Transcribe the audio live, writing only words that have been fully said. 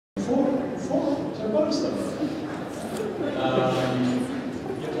Four. Is there a bonus number? You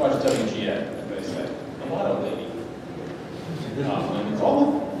have to watch WGN, as they say. A lotto lady. Nicole,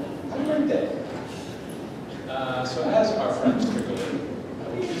 have a great day. So as our friends trickle in, I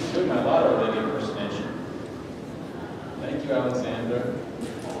will be doing my lotto lady impersonation. Thank you, Alexandra,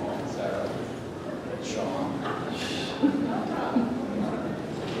 Sarah, Sean.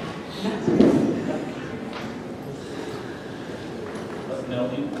 Let no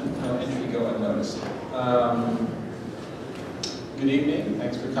entry go unnoticed. Good evening,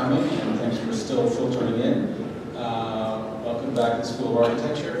 thanks for coming, and thanks for still filtering in. Welcome back to the School of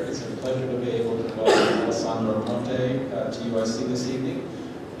Architecture. It's a pleasure to be able to welcome Alessandra Ponte to UIC this evening.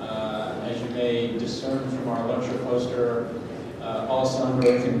 As you may discern from our lecture poster,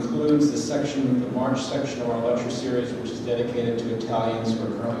 Alessandra concludes the March section of our lecture series, which is dedicated to Italians who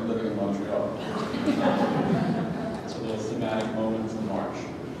are currently living in Montreal. It's a little thematic moment for March.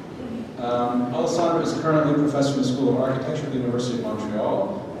 Alessandra is currently a professor in the School of Architecture at the University of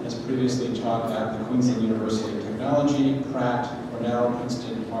Montreal, and has previously taught at the Queensland University of Technology, Pratt, Cornell,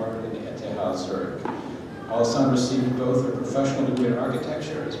 Princeton, Harvard, and ETH Zurich. Alessandra received both her professional degree in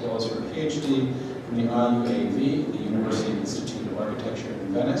architecture as well as her PhD from the IUAV, the University Institute of Architecture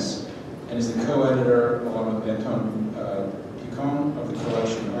in Venice, and is the co-editor, along with Anton Picon, of the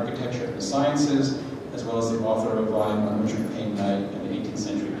collection Architecture and the Sciences, as well as the author of a volume on Richard Payne Knight and the 18th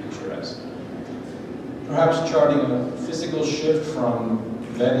century picturesque. Perhaps charting a physical shift from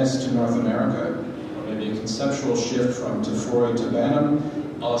Venice to North America, or maybe a conceptual shift from Tafori to Bantam,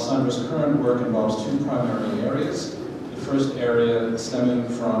 Alessandra's current work involves two primary areas. The first area, stemming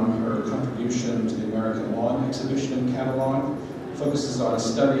from her contribution to the American Lawn exhibition and catalog, focuses on a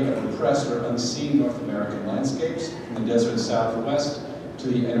study of repressed or unseen North American landscapes, from the desert Southwest to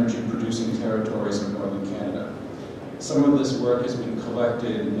the energy-producing territories of northern Canada. Some of this work has been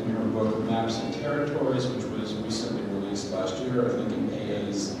collected in her book, Maps and Territories, which was recently released last year, I think in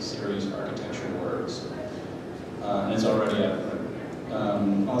AA's series, Architecture Words. And it's already out there.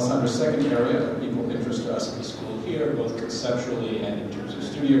 Alessandra's second area of equal interest to us at the school here, both conceptually and in terms of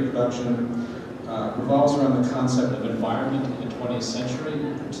studio production, revolves around the concept of environment in the 20th century,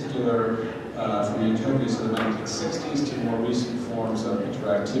 in particular from the utopias of the 1960s to more recent forms of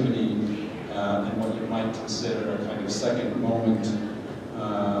interactivity and what you might consider a kind of second moment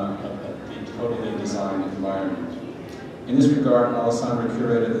of the totally designed environment. In this regard, Alessandra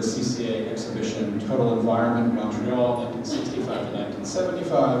curated the CCA exhibition Total Environment Montreal 1965 to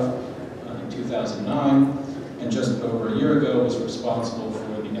 1975 in 2009, and just over a year ago was responsible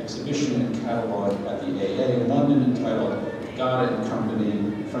for the exhibition and catalog at the AA in London entitled Gada and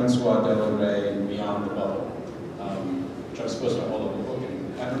Company, Francois Deloray, Beyond the Bubble, which I was supposed to hold up a book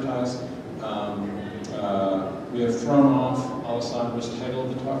and advertise. We have thrown off Alessandra's title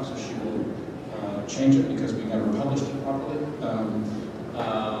of the talk, so she will change it because we never published it properly.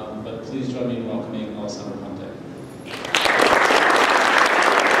 But please join me in welcoming Alessandra Ponte.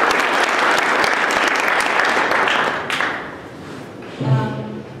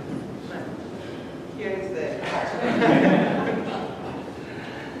 Here is the...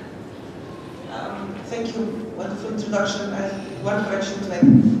 thank you. Wonderful introduction. One correction to make.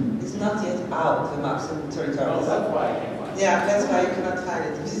 It's not yet out, the Maps and Territories. Oh, that's why I can't find it. Yeah, that's why you cannot find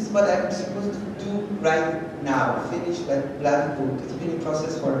it. This is what I'm supposed to do right now. Finish that bloody book. It's been in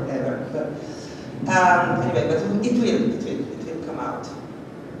process forever. But anyway, but it will come out.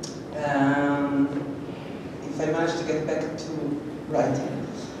 If I manage to get back to writing.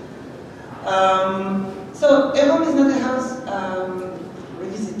 So a home is not a house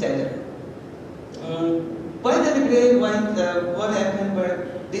revisited. Why the degree, what happened, where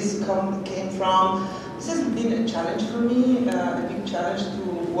this came from. This has been a challenge for me, a big challenge to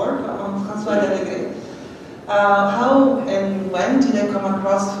work on François Delegre. How and when did I come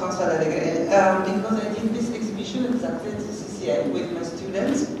across François Delegre? Because I did this exhibition exactly at the CCA with my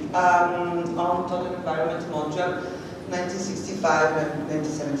students on Total Environment Montreal, 1965 and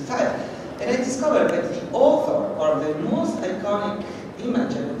 1975. And I discovered that the author, or the most iconic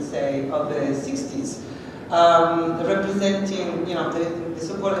image, I would say, of the 60s, representing, the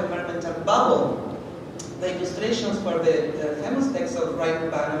so-called environmental bubble. The illustrations for the famous text of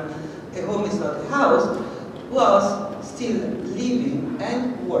Ryan Banham, A Home is Not a House, was still living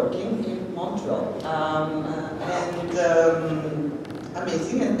and working in Montreal.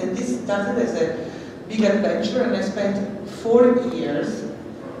 Amazing, and this started as a big adventure, and I spent 4 years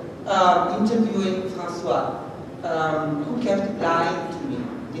interviewing François, who kept lying to me.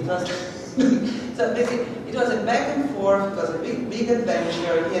 It was so basically, it was a back and forth, it was a big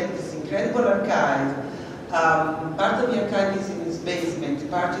adventure. He had this incredible archive. Part of the archive is in his basement,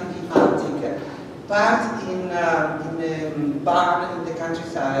 part in the attic, part in a barn in the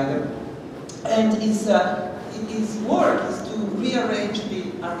countryside. And his work is to rearrange the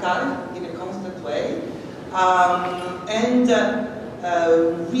archive in a constant way, and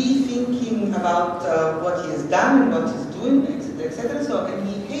rethinking about what he has done and what he's doing, etc., etc. So, and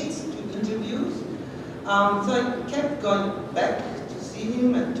he hates to interviews. So I kept going back to see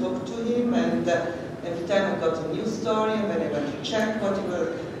him and talk to him, and every time I got a new story, and then I went to check what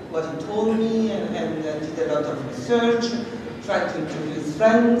he told me, and did a lot of research, tried to interview his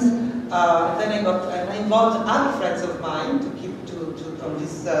friends. Then I involved other friends of mine to keep on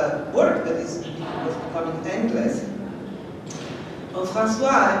this work that was becoming endless. On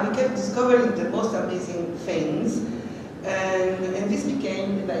François, we kept discovering the most amazing things, and this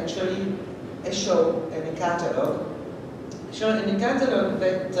became eventually a show and a catalog.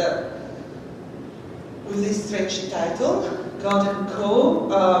 That with this strange title, God and Co,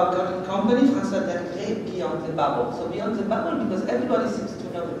 God and Company, François Dalgré, Beyond the Bubble. So Beyond the Bubble, because everybody seems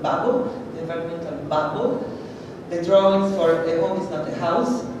to know the bubble, the environmental bubble. The drawings for a home is not a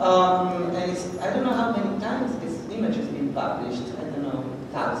house. And I don't know how many times this image has been published. I don't know,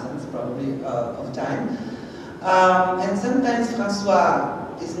 thousands probably of time. And sometimes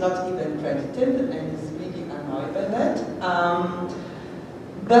François is not even credited and is really annoyed by that.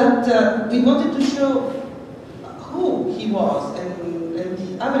 But we wanted to show who he was and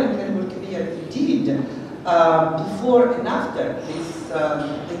the other incredible career he did before and after this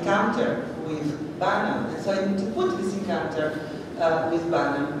encounter with Banham. And so I need to put this encounter with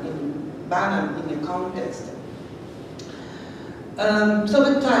Banham in a context. So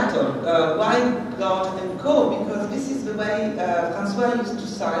the title, why God and Co? Because this is the way François used to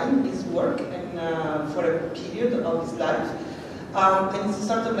sign his work and for a period of his life. And it's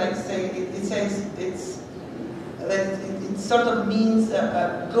sort of like saying, it sort of means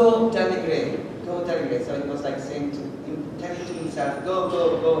go Dalgré. So it was like saying telling to himself, go.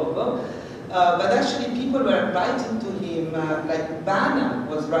 But actually people were writing to him, like Banham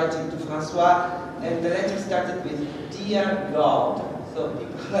was writing to François, and the letter started with, Dear God. So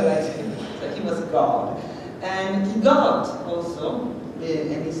people were like, so he was God. And he got also,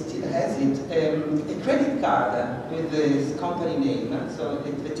 and he still has it, a credit card with his company name. So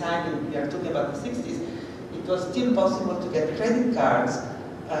at the time, we are talking about the 60s, it was still possible to get credit cards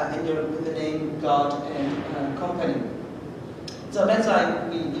with the name God and Company. So that's why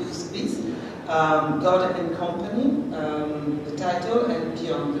we use this, God and Company, the title, and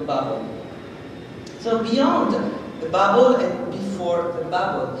Beyond the Bubble. So beyond the bubble and before the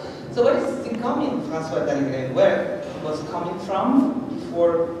bubble. So what is the coming François Dalgré? Where he was coming from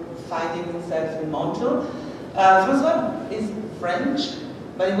before finding himself in Montreal? François is French,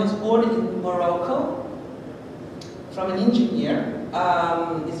 but he was born in Morocco from an engineer.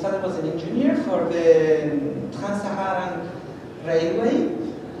 His father was an engineer for the Trans-Saharan Railway.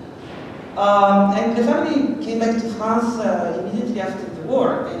 And the family came back to France immediately after the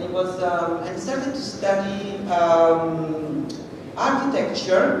war, and he was and started to study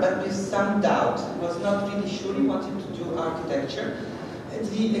architecture, but with some doubt. He was not really sure he wanted to do architecture. At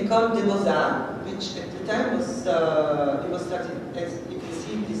the École des Beaux-Arts, which at the time was started, as you can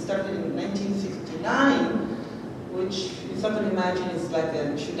see, it started in 1959, which you sort of imagine is like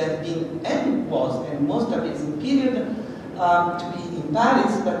should have been and was a most amazing period to be in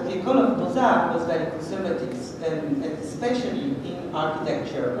Paris, but the École of Beaux-Arts was very conservative, and especially in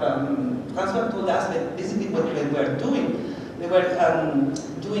architecture. François told us that basically what they were doing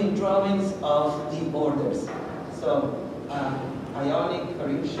drawings of the orders. So Ionic,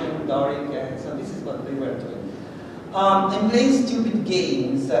 Corinthian, Doric, so this is what they were doing. And playing stupid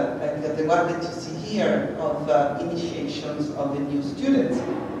games, like the one that you see here, of initiations of the new students.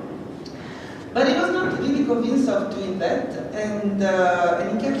 But he was not really convinced of doing that, and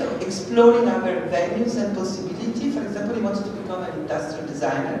he kept exploring other venues and possibilities. For example, he wanted to become an industrial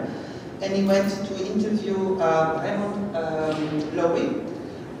designer, and he went to interview Raymond Loewy,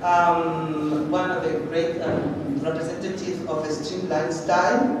 one of the great representatives of a streamlined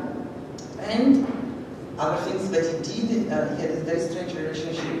style, and other things that he did. He had a very strange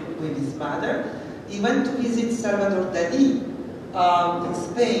relationship with his mother. He went to visit Salvador Dalí in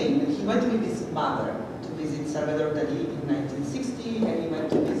Spain. He went with his mother to visit Salvador Dalí in 1960, and he went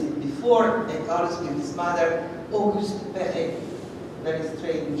to visit before, and also with his mother, Auguste Perret. Very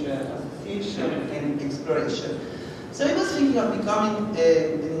strange association and exploration. So he was thinking of becoming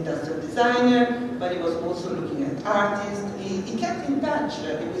an industrial designer, but he was also looking at artists. He kept in touch.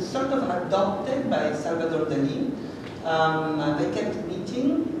 He was sort of adopted by Salvador Dalí. They kept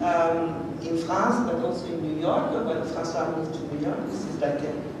meeting. in France, but also in New York, when François moved to New York. This is like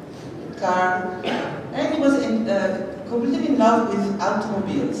a car. And he was completely in love with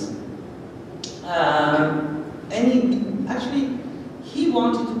automobiles. And he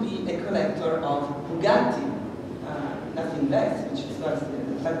wanted to be a collector of Bugatti, nothing less, which was a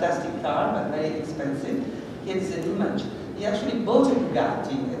fantastic car, but very expensive. He had an image. He actually bought a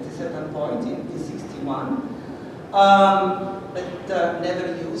Bugatti at a certain point in 1961, but never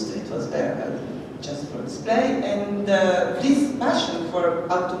used. It was there just for display. And this passion for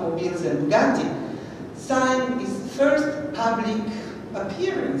automobiles and Bugatti signed his first public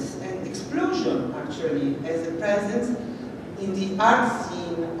appearance and explosion, actually, as a presence in the art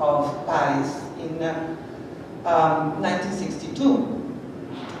scene of Paris in 1962.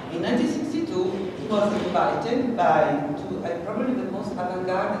 In 1962, he was invited to probably the most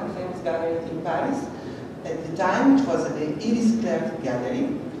avant-garde and famous gallery in Paris at the time, which was the Iris Claire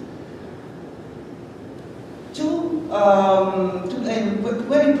Gallery,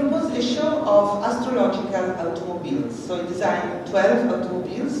 where he proposed a show of astrological automobiles. So he designed 12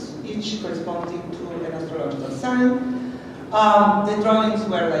 automobiles, each corresponding to an astrological sign. The drawings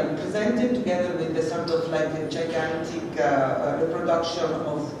were like presented together with a sort of like a gigantic reproduction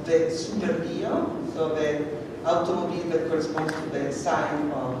of the Super Leo, so the automobile that corresponds to the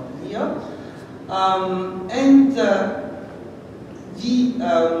sign of Leo.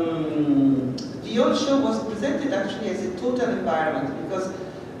 The whole show was presented actually as a total environment, because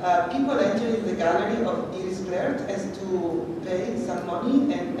people entering the gallery of Iris Claire has to pay some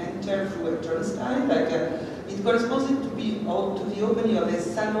money and enter through a turnstile. It corresponded to the opening of a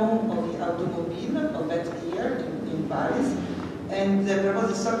Salon of the Automobile of that year in Paris. And there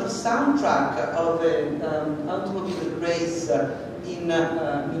was a sort of soundtrack of an automobile race in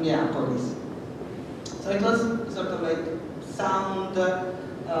Minneapolis. So it was sort of like sound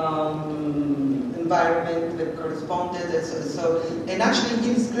environment that corresponded. And actually,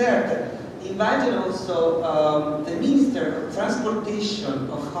 Iris Claire invited also the Minister of Transportation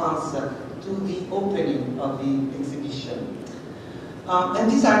of France to the opening of the exhibition.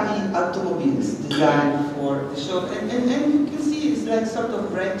 And these are the automobiles designed for the show. And you can see it's like sort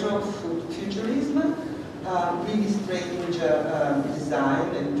of retro futurism, really strange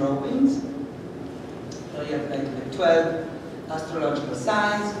design and drawings. So you have like 12 astrological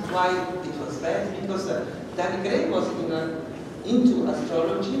signs. Why it was that? Because Danny Gray was into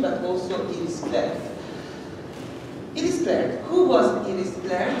astrology, but also Iris Claire. Iris Claire. Who was Iris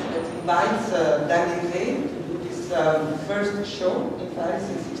Claire that invites Danny Gray to do this first show in Paris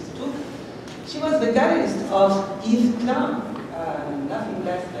in 1962? She was the gallerist of Yves Klein, nothing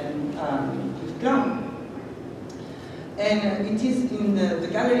less than Yves Klein. And it is in the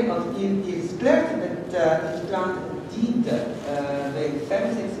gallery of Iris Claire that Yves Klein did the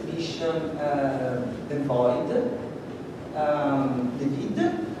famous exhibition The Void, the Vide,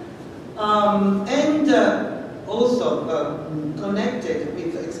 and also connected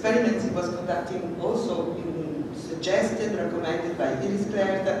with experiments he was conducting, also suggested, recommended by Iris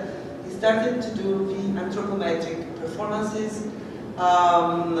Claire. He started to do the anthropometric performances in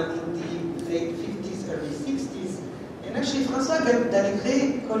the late 50s, early 60s. And actually, François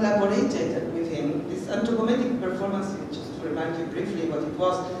Dallegré collaborated with him. This anthropometric performance, just to remind you briefly what it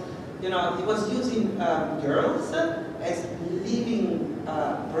was, he was using girls as living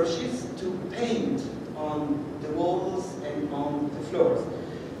brushes to paint on the walls and on the floors.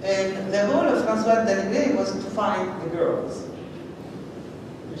 And the role of François Dallegré was to find the girls,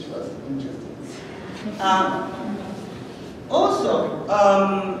 which was interesting. Also,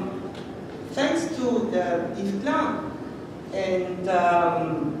 thanks to Yves Klein, and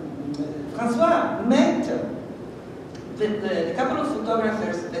François met the couple of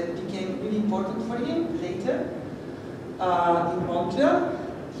photographers that became really important for him later in Montreal.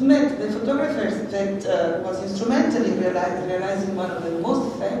 He met the photographers that was instrumentally realizing one of the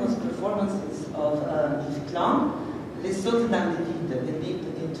most famous performances of Yves Klein, Les Sautes dans le Vide, the leap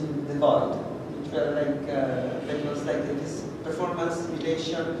into the void, which were like, that was like this performance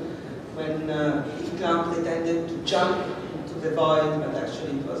simulation when Yves Klein pretended to jump into the void, but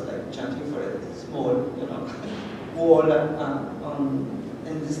actually it was like jumping for a small, wall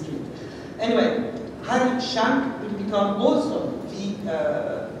in the street. Anyway, Harry Schank will become also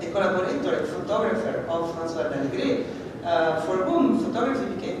the collaborator and photographer of François Dallegré, for whom photography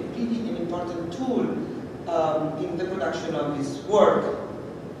became really an important tool in the production of his work.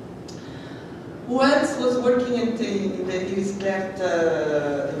 Who else was working in the Iris Claire?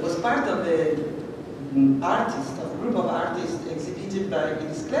 Was part of the group of artists exhibited by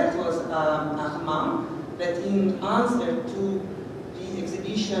Iris Claire was Armand, that in answer to the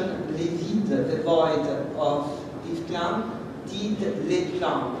exhibition Les Vides the void of Yves Klein, did Les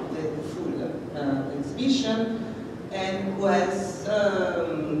Plans, the full exhibition, and who has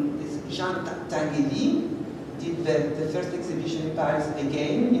is Jean Tinguely, did the first exhibition in Paris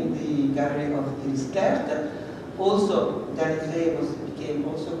again in the gallery of Iris Clerc. Also, Dalivray became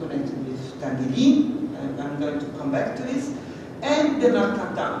also connected with Tinguely, and I'm going to come back to this, and Bernard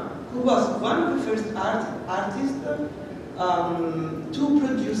Quentin, who was one of the first artists to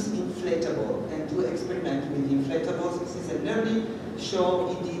produce inflatable and to experiment with inflatables. This is an early show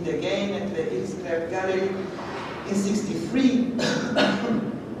he did again at the Iris Clerc Gallery in '63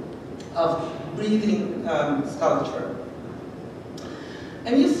 of breathing sculpture.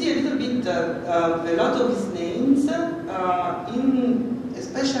 And you see a little bit a lot of his names in a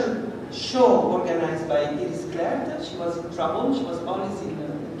special show organized by Iris Clerc. She was in trouble. She was always in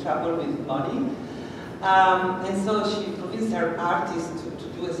trouble with money. And so she convinced her artists to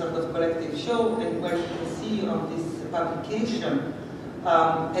do a sort of collective show, and where you can see on this publication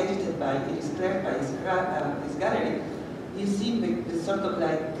edited by Iris Clerc, by his gallery, you see the sort of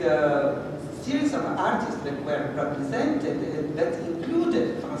like series of artists that were represented that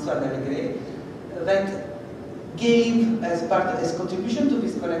included François Dalivray, that gave as part of his contribution to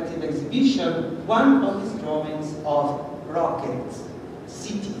this collective exhibition one of his drawings of rockets,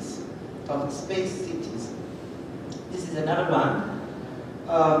 cities, of space cities. This is another one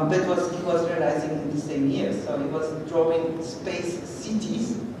that he was realizing in the same year. So he was drawing space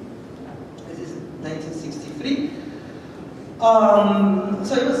cities. This is 1963.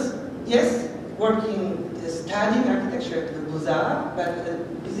 So he was, yes, studying architecture at the Beaux-Arts,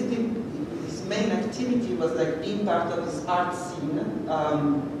 but basically his main activity was like being part of this art scene,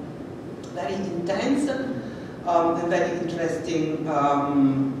 very intense and very interesting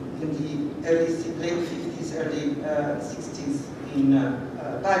in the late 50s, early 60s in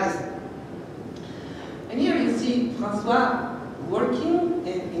Paris. And here you see François working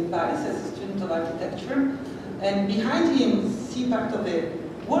in Paris as a student of architecture, and behind him you see part of the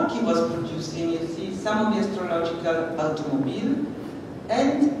work he was producing. You see some of the astrological automobile,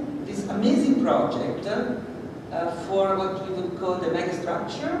 and this amazing project for what we would call the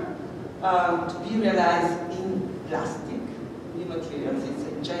megastructure, to be realized in plastic, new materials. It's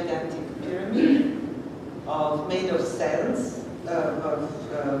a gigantic pyramid made of cells, of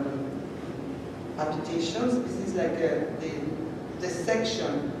habitations. This is like the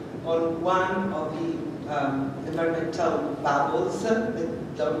section on one of the environmental bubbles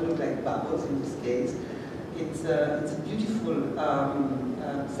that don't look like bubbles in this case. It's a beautiful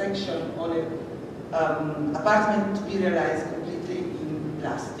section on an apartment to be realized completely in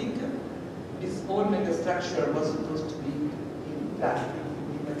plastic. This whole megastructure was supposed to be in plastic,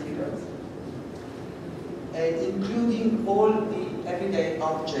 in materials, including all the everyday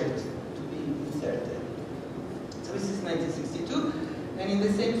objects to be inserted. So this is 1962, and in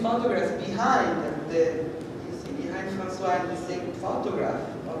the same photographs behind behind François in the same photograph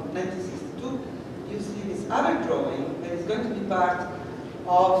of 1962, you see this other drawing that is going to be part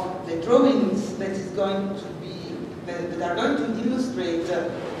of the drawings that is going to be that are going to illustrate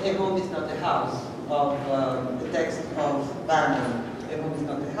A Home is Not a House, of the text of Barnum, A Home is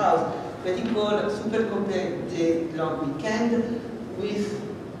Not a House, that he called Super Coupé de Long Weekend, with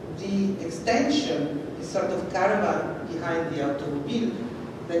the extension, this sort of caravan behind the automobile,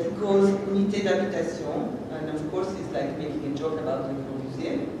 that he calls Unité d'Habitation, and of course he's like making a joke about the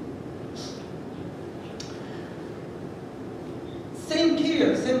Corbusier. Same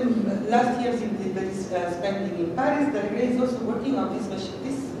period, same last year that is spending in Paris, Dalivray is also working on this machine,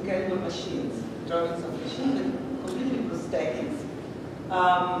 these incredible machines, drawings of machines that completely prosthetics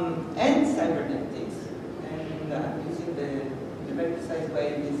and cybernetics, and using the very precise way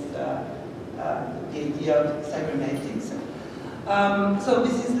with the idea of cybernetics. So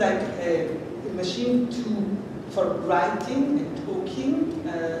this is like a machine for writing and talking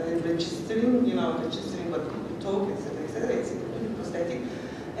and registering, registering what people talk, etc., etc. It's completely prosthetic.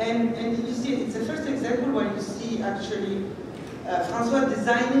 And you see, it's the first example where you see actually François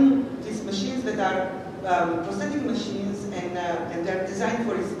designing these machines that are prosthetic machines, and they're designed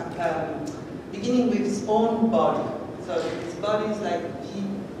for his, beginning with his own body. So his body is like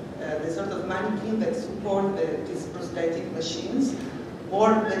the sort of mannequin that support these prosthetic machines, or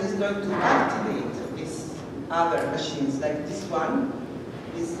that is going to activate these other machines, like this one,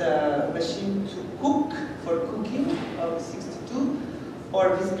 this machine to cook, for cooking, of 62,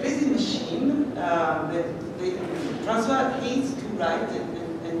 or this crazy machine that François hates to write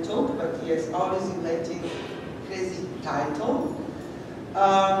and talk, but he is always inventing crazy title.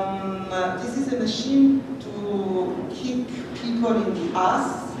 This is a machine to kick people in the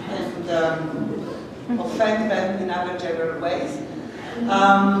ass and offend them in other general ways.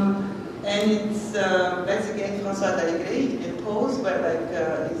 And it's that's again François d'Allegret, a pose where like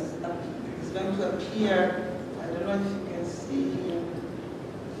is going to appear. I don't know if you can see him.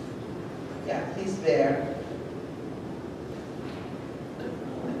 Yeah, he's there.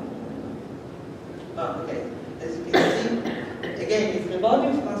 Oh, okay. As you can see, again, it's the body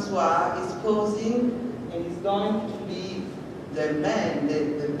of François is posing and is going to be the man,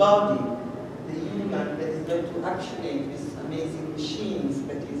 the body, the human that is going to actionate these amazing machines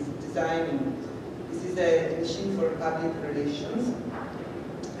that he's designing. This is a machine for public relations,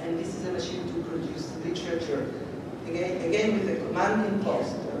 and this is a machine to produce literature. Again with a commanding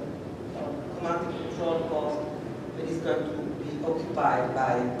post, command and control post that is going to be occupied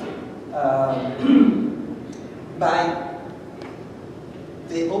by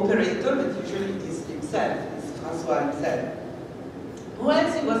the operator, that usually is himself, is François himself. Who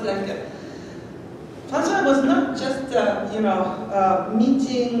else he was like? François was not just,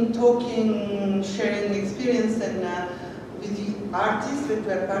 meeting, talking, sharing experience and with the artists that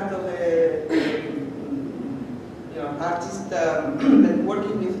were part of a, artist that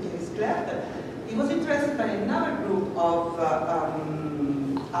working with his craft. He was interested by another group of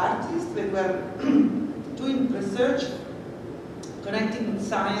artists that were doing research connecting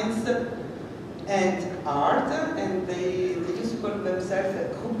science and art, and they used to call themselves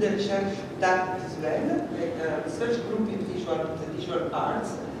a groupe de recherche d'art visuel, a research group in the visual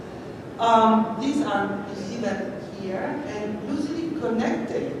arts. These are, you see them here, and loosely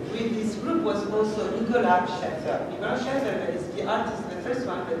connected with this group was also Nicolas Scheffer. Nicolas Scheffer is the artist, the first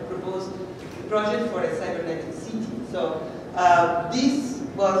one that proposed the project for a cybernetic city. So this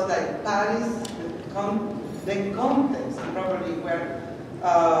was like Paris, the context probably where,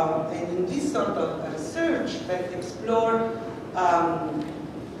 and in this sort of research that explore,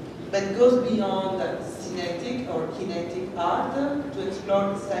 that goes beyond cinetic or kinetic art to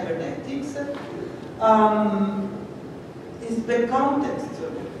explore cybernetics, is the context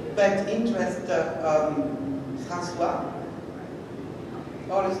that interests François.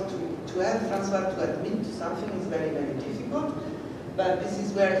 Always to have François to admit to something is very, very difficult. But this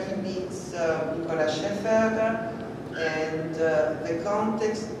is where he meets Nicolas Scheffer, and the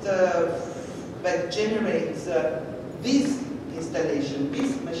context that generates this installation,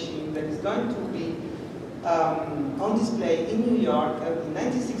 this machine that is going to be on display in New York in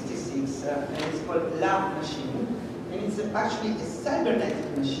 1966, and it's called La Machine, and it's actually a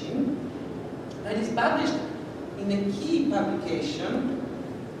cybernetic machine, and it's published in a key publication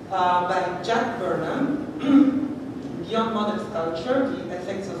by Jack Burnham, Beyond Modern Sculpture, the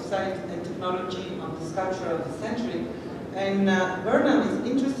effects of science and technology on the sculpture of the century. And Burnham is,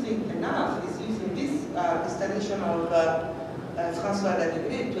 interesting enough, is using this installation of François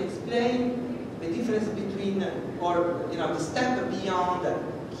d'Allegret to explain the difference between, the step beyond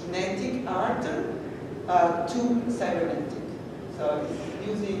kinetic art to cybernetic. So it's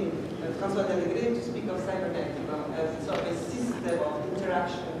using François d'Allegret to speak of cybernetic as sort of a system of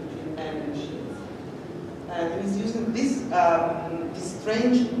interaction between man and machines. And he's using this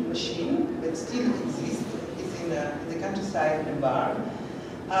strange machine that still exists, it's in the countryside in a barn,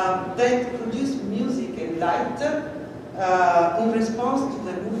 that produces music and light in response to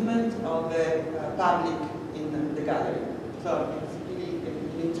the movement of the public in the gallery. So it's really an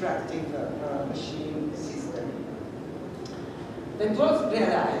interactive machine system. That was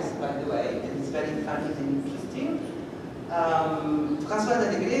realized, by the way, and it's very funny and interesting. François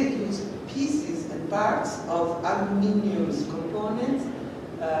d'Allegret used pieces and parts of aluminium components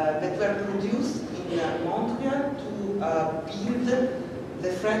that were produced in Montreal to build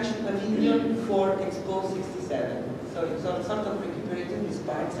the French Pavillon for Expo 67. So it's sort of recuperating these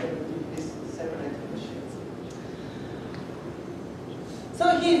parts and these separate machines.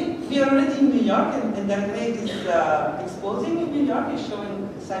 So here, we are already in New York, and D'Allegret is exposing in New York. He's showing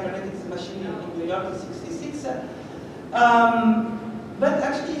cybernetics machine in New York in '66. But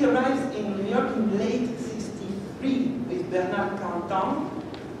actually he arrives in New York in late '63 with Bernard Canton,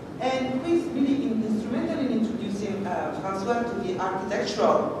 and who is really instrumental in introducing François to the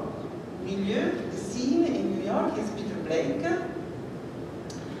architectural milieu, the scene in New York. Is Peter Blake.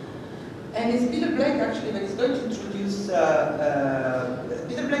 And it's Peter Blake actually that is going to introduce,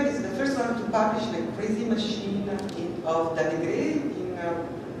 Peter Blake is the first one to publish the crazy machine of D'Allegret in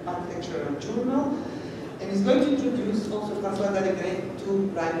Architectural Journal. And he's going to introduce also François d'Allegret to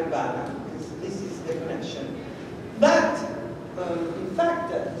Rhine-Urbana. This is the connection. But, in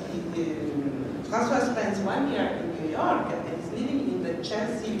fact, François spends 1 year in New York and is living in the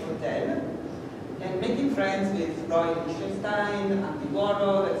Chelsea Hotel and making friends with Roy Lichtenstein, Andy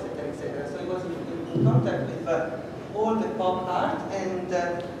Warhol, etc., etc. So he was in contact with all the pop art, and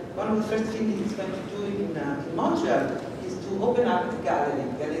one of the first things he's going to do in Montreal is to open up a gallery,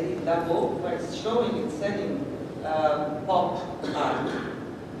 Galerie Labo, where it's showing and selling pop art.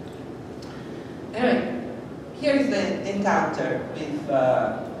 Anyway, here is the encounter with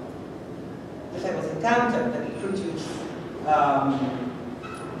the famous encounter that produced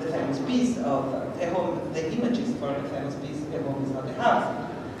the famous piece of A Home, the images for the famous piece, A Home is Not a House.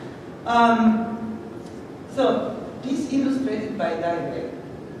 So, piece illustrated by Dalegre.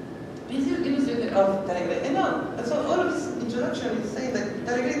 Piece illustrated of Dalegre. And so all of this introduction is saying that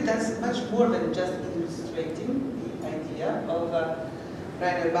Dalegre does much more than just illustrating the idea of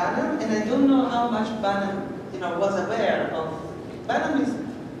Rainer Banham, and I don't know how much Banham was aware of. Banham is,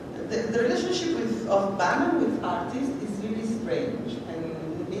 the relationship of Banham with artists is really strange and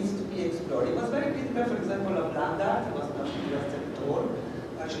needs to be explored. He was very critical, for example, of land art. He was not interested at all.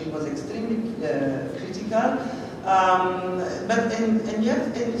 Actually, he was extremely critical. And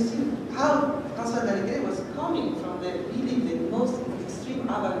yet, and you see how François Dalegre was coming from the most extreme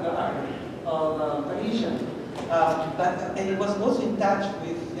avant-garde of Parisian. And he was also in touch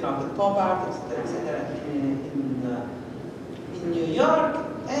with, the pop art, etc., in New York.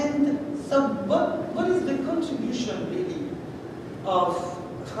 And so, what is the contribution really of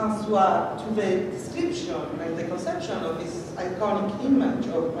François to the description and the conception of this iconic image,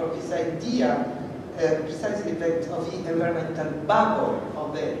 of this idea, precisely that of the environmental bubble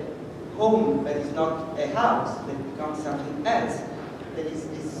of the home that is not a house, that becomes something else, that is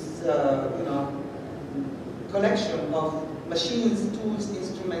this, collection of machines, tools,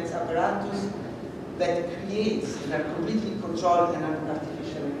 instruments, apparatus that creates in a completely controlled and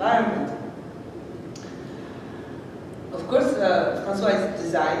artificial environment. Of course, François is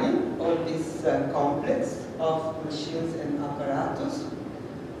designing all this complex of machines and apparatus,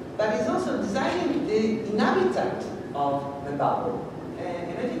 but he's also designing the inhabitant of the bubble.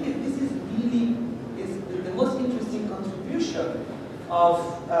 And I think this is really the most interesting contribution of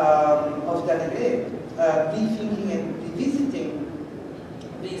Dalegre, rethinking and revisiting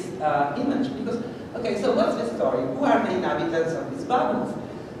this image. Because, okay, so what's the story? Who are the inhabitants of these bubbles?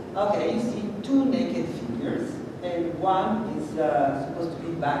 Okay, you see two naked figures, and one is supposed to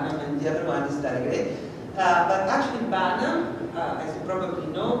be Banham, and the other one is Dalegre. But actually, Banham, as you probably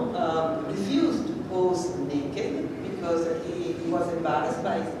know, refused to pose naked because he was embarrassed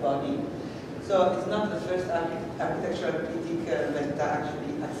by his body. So it's not the first architectural critic that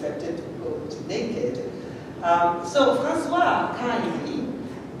actually accepted to pose naked. So François kindly,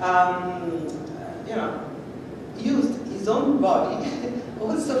 used his own body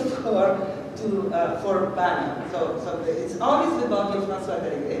also for Banham. So it's always the body of François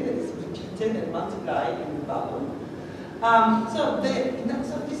Dalegre that is repeated and multiplied in the bubble. So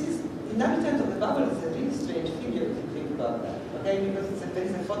this is inhabitant of the bubble is a really strange figure if you think about that. Okay, because there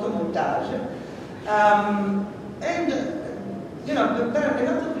is a photo montage, and there are a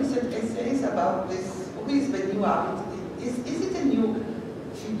lot of recent essays about this. Who is the new habitant? Is it a new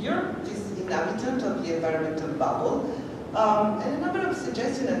figure, this inhabitant of the environmental bubble? And a number of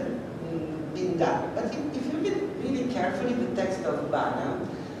suggestions have been done. But if you look really carefully the text of Banham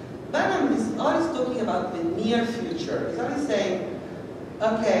is always talking about the near future. He's always saying,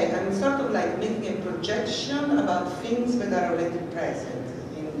 okay, I'm sort of like making a projection about things that are already present.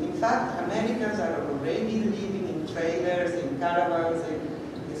 In fact, Americans are already living in trailers, in caravans, in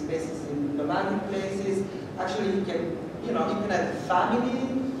spaces, in nomadic places. Actually, you can have a family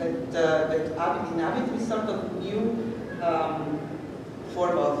that inhabit this sort of new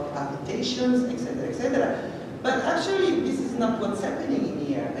form of habitations, etc., etc. But actually, this is not what's happening in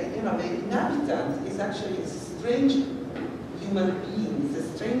here. The inhabitant is actually a strange human being. It's a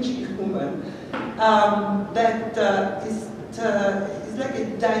strange human that is like a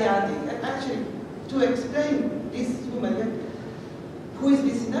dyadic. And actually, to explain this human, who is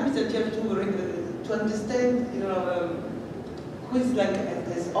this inhabitant, you have to understand, who is like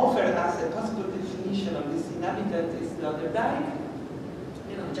has offered us a possible definition of this inhabitant is Sloterdijk,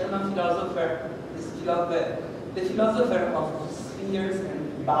 German philosopher, the philosopher of spheres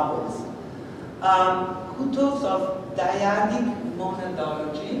and bubbles, who talks of dyadic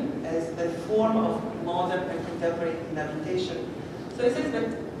monadology as the form of modern and contemporary inhabitation. So he says that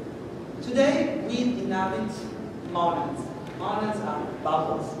today we inhabit monads. Monads are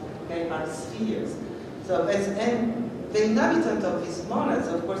bubbles, okay, are spheres. So and the inhabitant of these monads,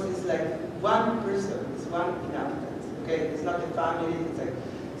 of course, is like one person, is one inhabitant. Okay, it's not a family. It's like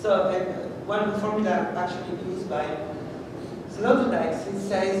so. One formula actually used by Sloterdijk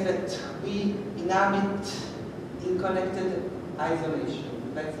says that we inhabit in connected isolation.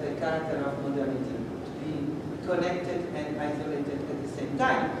 That's the character of modernity, to be connected and isolated at the same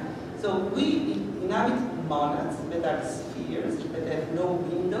time. So we inhabit monads that are spheres, that have no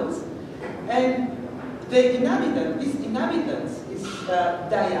windows, and the inhabitant, this inhabitants is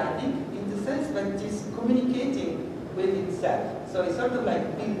dyadic in the sense that it is communicating with itself. So it's sort of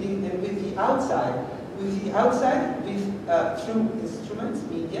like building and with the outside, with through instruments,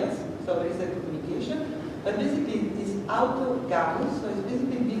 medias, so there is a communication. But basically, it is autogamous, so it's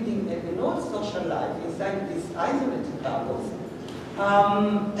basically building an old social life inside these isolated bubbles,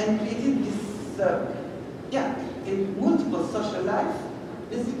 and creating this, a multiple social life,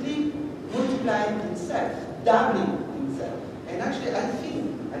 basically multiplying itself, doubling itself. And actually, I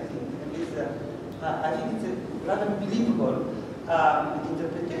think it's a rather believable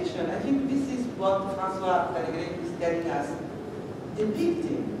interpretation. I think this is what François Talegre is telling us,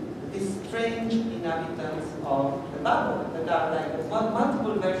 depicting these strange inhabitants of the bubble that are like a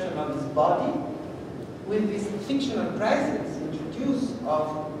multiple version of his body with this fictional presence introduced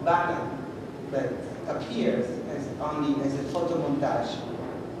of Banner that appears as only as a photomontage.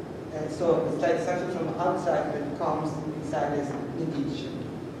 And so it's like something from outside that comes inside as mediation.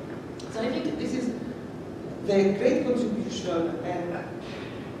 So I think this is the great contribution,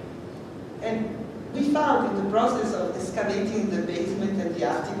 and we found in the process of excavating the basement and the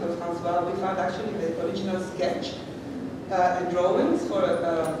attic of François, we found actually the original sketch and drawings for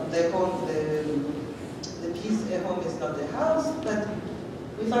the home, the piece A Home Is Not a House, but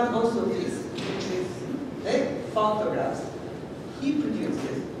we found also this, which is the photographs he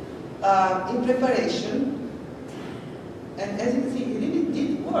produces in preparation. And as you can see, he really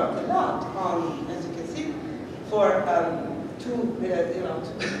did work a lot on, as you can see, for to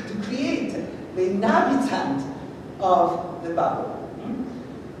create the inhabitant of the bubble.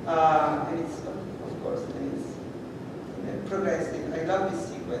 And it's, of course, and it's progressive. I love this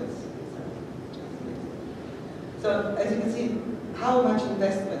sequence. So as you can see, how much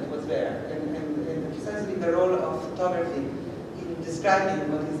investment was there, and precisely the role of photography in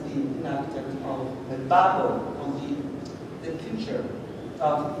describing what is the inhabitant of the bubble, of the future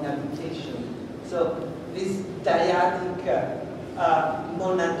of inhabitation. So this dyadic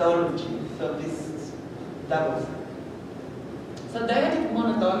monadology, so this doubles. So dyadic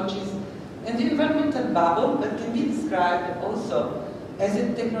monadologies and the environmental bubble that can be described also as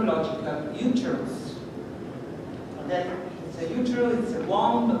a technological uterus. Okay? It's a uterus, it's a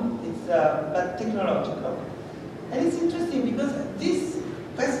womb, it's but technological. And it's interesting because this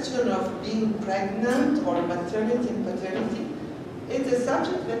question of being pregnant or maternity and paternity is a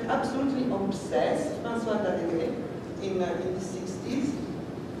subject that absolutely obsessed François Talegre in the 60s.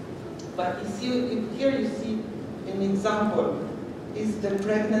 But here you see an example. Is the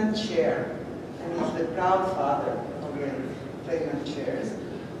pregnant chair, and he's the proud father of the pregnant chairs.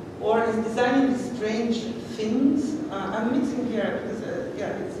 Or is designing these strange things. I'm mixing here because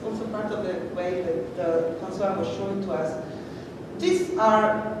it's also part of the way that François was showing to us. These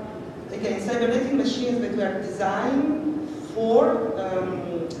are, again, cybernetic machines that were designed for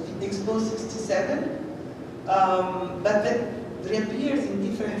Expo 67, but that reappears in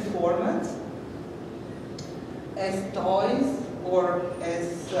different formats as toys or as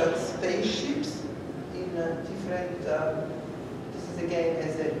spaceships in different, this is again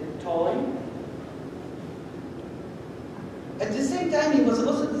as a toy. At the same time, he was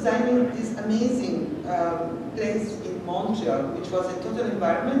also designing this amazing place in Montreal, which was a total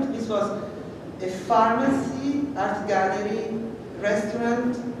environment. This was a pharmacy, art gallery,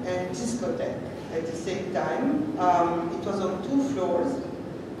 restaurant, and discotheque at the same time. It was on 2 floors.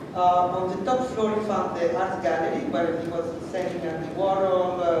 On the top floor, you found the art gallery, where he was selling Andy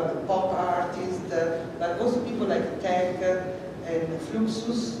Warhol, the pop artist, but also people like Tech and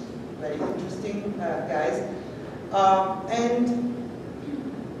Fluxus, very interesting guys. And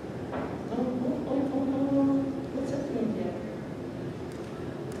what's happening here?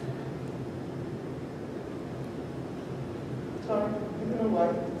 Sorry, I don't know why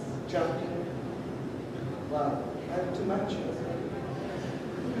it's jumping. Wow, I have too much.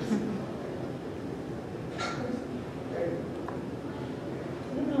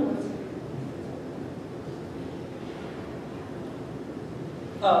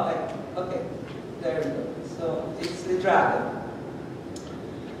 Oh, okay, there we go. So it's the dragon.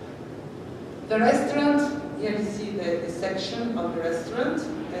 The restaurant, here you see the section of the restaurant,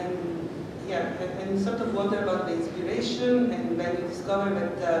 and and sort of wonder about the inspiration, and then we discover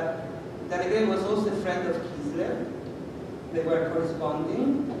that Talegre was also a friend of Kiesler. They were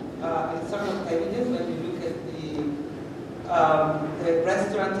corresponding. It's sort of evident when you look at the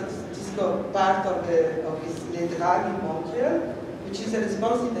restaurant disco part of his Les Dragues in Montreal, which is a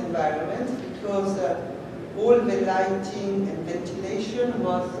responsive environment because all the lighting and ventilation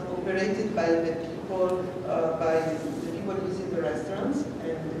was operated by the people using the restaurants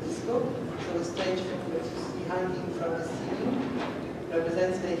and the disco. So the strange thing that you see hanging from the ceiling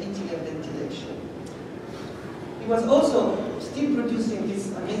represents the heating and ventilation. He was also still producing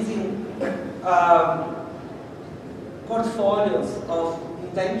these amazing portfolios of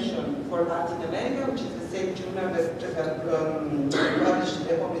invention for Latin America, which is the same journal that published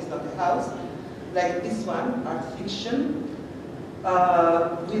The Home is Not a House, like this one, Art Fiction,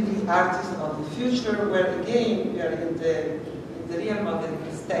 with the artists of the future, where again we are in the realm of the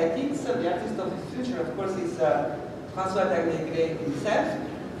aesthetics. So the artist of the future, of course, is François Dagnegré himself,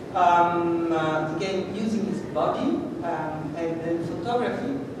 again using his body and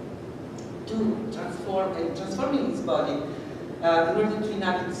photography to transforming his body in order to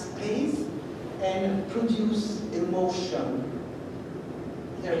inhabit space and produce emotion.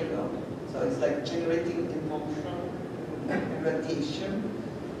 There we go. So it's like generating emotion and radiation.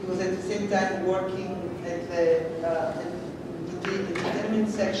 He was at the same time working at the entertainment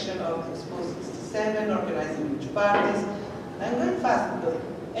section of Expo 67, organizing huge parties. I'm going fast though.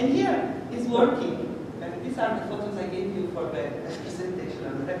 And here he's working. And these are the photos I gave you for the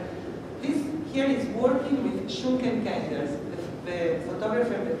presentation. Here is working with Schunken Kenders, the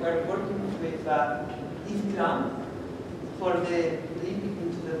photographer that were working with Yves Klein for the Leap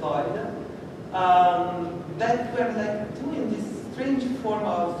into the Void. That were like doing this strange form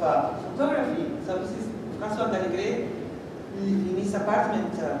of photography. So this is François Dagnegré in his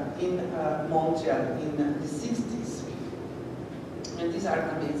apartment in Montreal in the 60s. And these are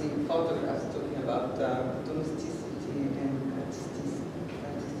amazing photographs talking about domesticity and artistic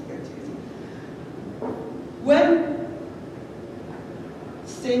activity. When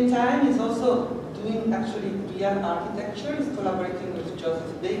same time he's also doing actually real architecture, he's collaborating with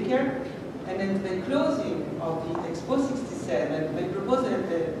Joseph Baker, and at the closing of the Expo 67, they proposed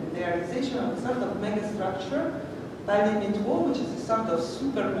the realization of a sort of mega structure by the Metro, which is a sort of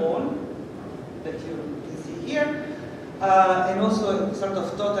super mall that you can see here, and also a sort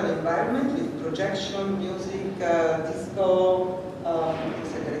of total environment with projection, music, disco,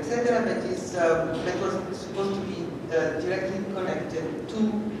 etc., that was supposed to be directly connected to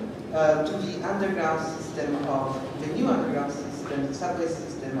the underground system of the new underground system, the subway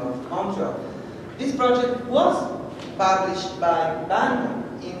system of Montreal. This project was published by Ban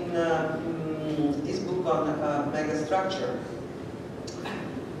in his book on megastructure.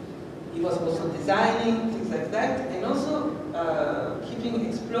 He was also designing things like that, and also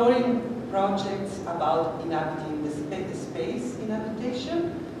exploring projects about inhabiting the space in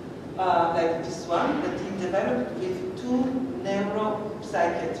habitation, like this one that he developed with two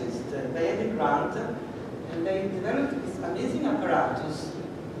neuropsychiatrists. They had a grant, and they developed this amazing apparatus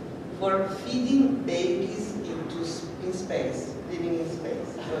for feeding babies in space, living in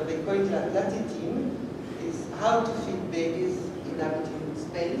space. So they call it Latitim, is how to feed babies inhabiting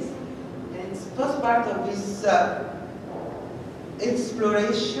space. And it was part of this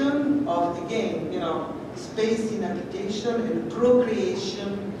exploration of, again, space in habitation and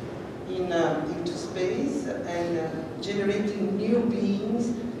procreation into space, and generating new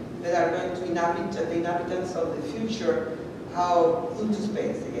beings that are going to inhabit the inhabitants of the future, into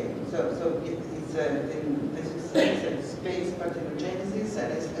space again. So it's a space parthenogenesis,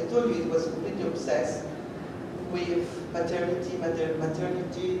 and as I told you, it was completely obsessed with maternity,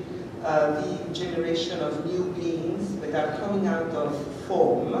 the generation of new beings that are coming out of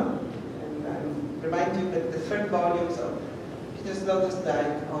foam. And I remind you that the third volumes of Peter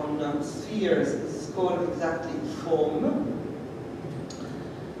Sloterdijk on spheres is called exactly foam.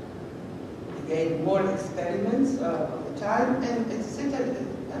 Again, more experiments of the time, and at the same time,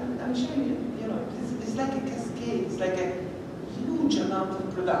 I'm showing you, it's like a cascade, it's like a huge amount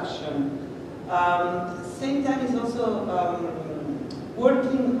of production. At the same time, he's also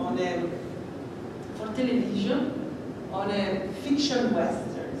working on for television, on a fiction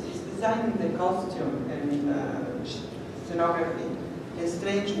western. He's designing the costume and scenography and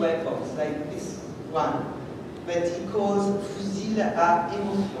strange weapons, like this one, that he calls fusil à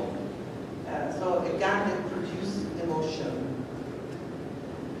émotion. So a gun that produces emotion.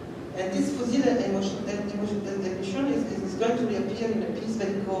 And this fusil à émotion is going to reappear in a piece that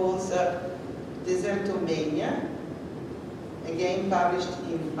he calls Desertomania, again published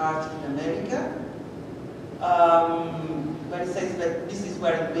in Art in America, where he says that this is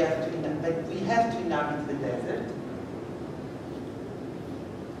where we have to inhabit the desert.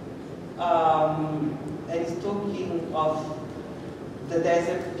 And he's talking of the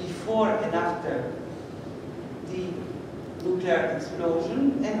desert before and after the nuclear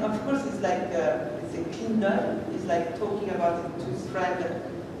explosion. And of course, it's like it's a kindle. It's like talking about it to his friend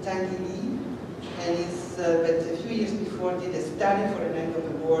Tanguy Lee, and he's but a few years before did a study for an end of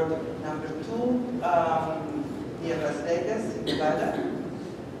the world #2 near Las Vegas in Nevada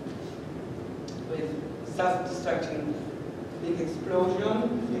with self-destructing big explosion,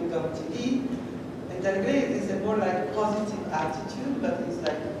 film on TV. And Dalgré is a more like positive attitude, but it's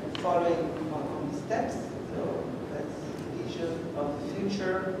like following on the steps. So that's vision of the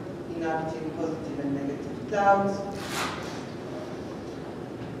future, inhabiting positive and negative clouds.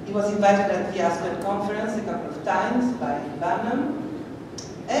 He was invited at the Aspen conference a couple of times by Bannon,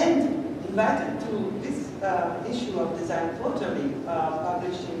 and invited to this issue of Design Quarterly,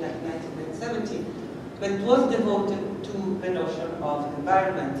 published in 1970, but was devoted to the notion of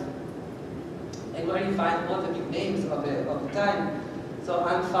environment. And where you find all the big names of the time. So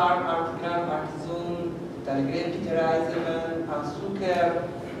Anfar, Artgram, Mark Zoom, Dalgré, Peter Eisenman, Hans Zucker,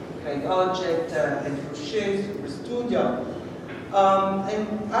 Craig Object, and Fouché, Super Studio. And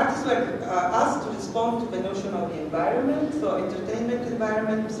artists were asked to respond to the notion of the environment, so entertainment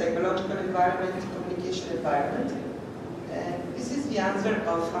environment, psychological environment, communication environment. And this is the answer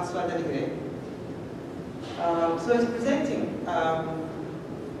of François Dalgré. So he's presenting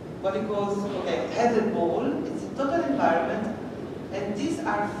what he calls, Heather Ball. It's a total environment, and these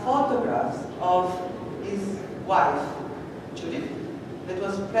are photographs of his wife, Judith, that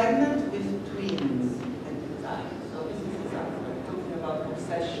was pregnant with twins at the time. So this is exactly talking about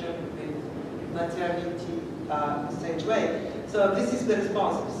obsession with maternity in a strange way. So this is the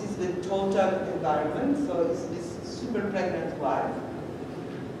response. This is the total environment. So it's this super pregnant wife.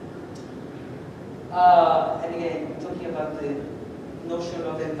 And again, talking about the notion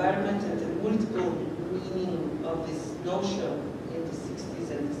of environment and the multiple meaning of this notion in the 60s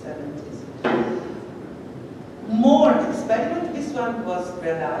and the 70s. More experiment, this one was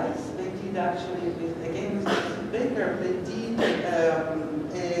realized. They did actually with, again, with Baker, they did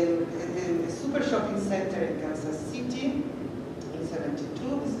a super shopping center in Kansas City in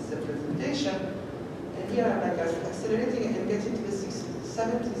 72. This is a presentation. And here I'm like accelerating and getting to the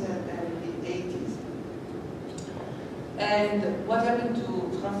 70s and the 80s. And what happened to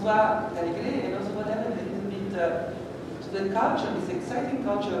François Dalgré, and also what happened a little bit to the culture, this exciting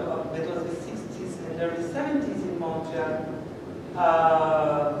culture of that was the 60s and early 70s in Montreal,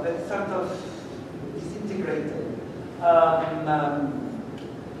 that sort of disintegrated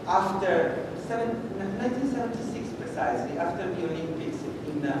after 1976 precisely, after the Olympics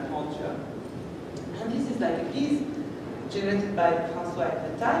in Montreal. And this is like a piece generated by François at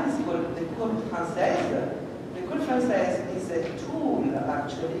the time. It's called the Cour Française. The Cour Française is a tool,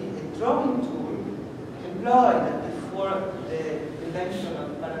 actually, a drawing tool employed before the invention of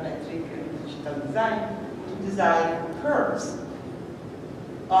parametric and digital design to design curves.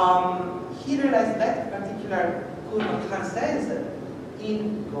 He realized that particular Cour Française in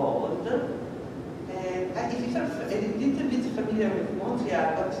gold. And if you're a little bit familiar with Montreal,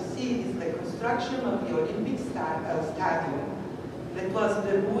 what you see is the construction of the Olympic Stadium that was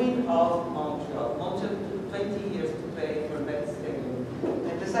the ruin of Montreal. Montreal took 20 years to pay for that stadium.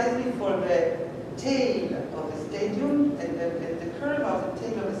 And precisely for the tail of the stadium, and the curve of the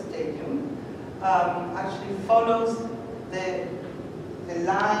tail of the stadium actually follows the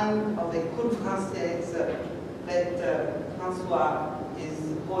line of the Cour Française that François is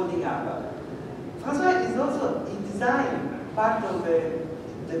holding up. François is also, he designed part of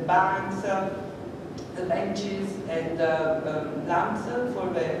the banks, the benches, and lamps for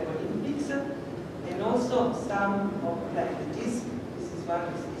the Olympics, and also some of like the disc. This is one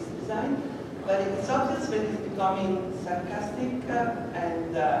of his design, but it's obvious that it's becoming sarcastic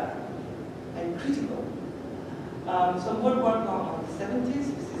and critical. Some more work on the 70s.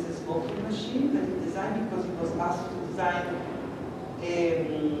 This is a smoking machine that he designed because he was asked to design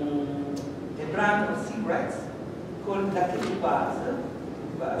a brand of cigarettes called La Québécoise,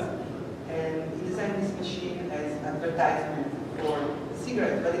 and he designed this machine as advertisement for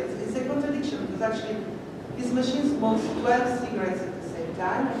cigarettes. But it's a contradiction because actually this machine smokes 12 cigarettes at the same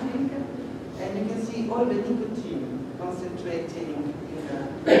time, I think, and you can see all the nicotine concentrating in the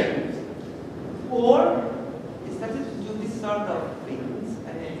machines. Or he started to do this sort of things,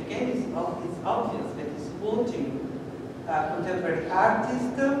 and again it's obvious that he's quoting contemporary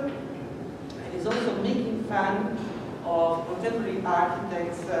artists, and he's also making fun of contemporary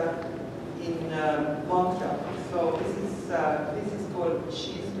architects in Montreal. So this is called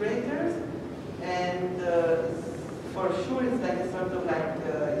cheese graters, and for sure it's like a sort of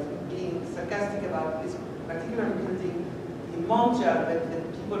like being sarcastic about this particular building in Montreal, that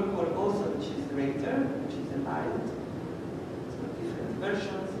people call also, which is Rater, which is an island. So different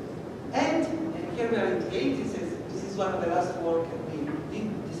versions. And here we are in the 80s. This is one of the last work, and we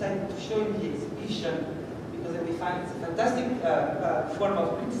decided to show in the exhibition because we find it's a fantastic form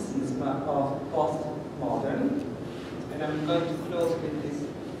of criticism of postmodern. And I'm going to close with this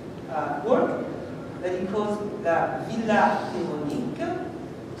work that he calls the Villa Ironique.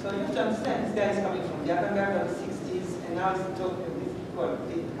 So you have to understand, this guy is coming from the avant-garde of the 60s, and now he's talking called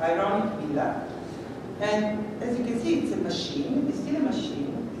the ironic villa. And as you can see, it's a machine. It's still a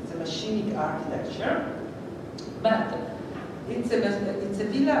machine. It's a machinic architecture. But it's a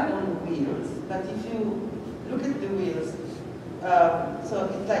villa on wheels. But if you look at the wheels, so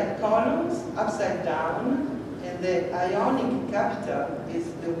it's like columns upside down, and the ionic capital is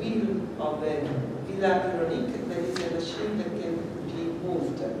the wheel of the Villa Ironique. That is a machine that can be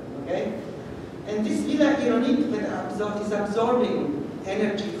moved. Okay, and this Villa Ironique that is absorbing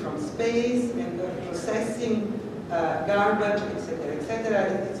energy from space and processing garbage, etc., etc.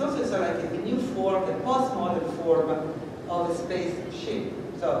 It's also sort of like a new form, a postmodern form of a spaceship.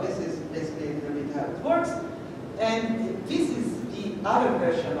 So this is basically a little bit how it works. And this is the other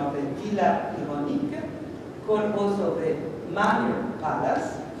version of the Villa Ironique, called also the Manor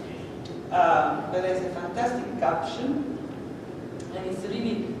Palace. There is a fantastic caption, and it's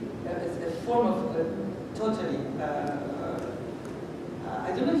really it's a form of totally. I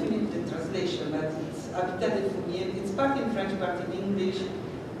don't know if you need the translation, but it's Habitat de Fumier. It's part in French, part in English.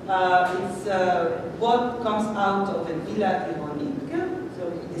 It's what comes out of a Villa Ironique, so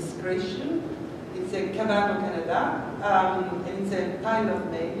discretion. It's a cabane au Canada, and it's a pile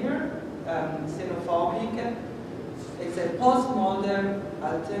of manure, xenophobic. It's a postmodern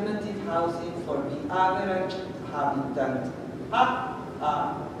alternative housing for the average habitant.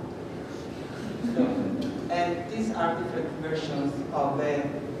 So, and these are different versions of a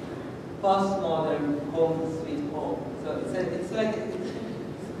postmodern home sweet home. So it's like a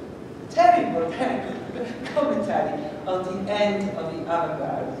terrible commentary on the end of the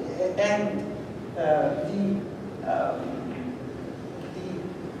avant-garde and the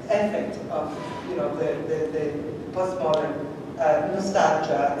effect of the postmodern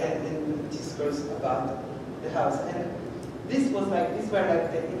nostalgia and discourse about the house. And these were like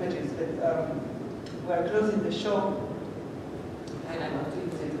the images that were closing the show, and I want to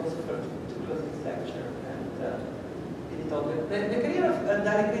use it also to close this lecture and it all. The career of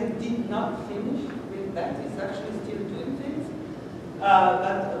Dalekre did not finish with that. He's actually still doing things,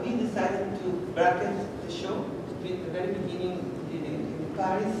 but we decided to bracket the show between the very beginning in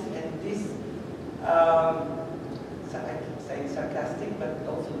Paris and this. I keep saying sarcastic, but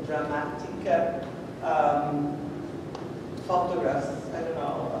also dramatic photographs, I don't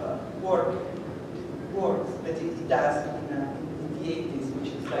know, works that he does in the 80s,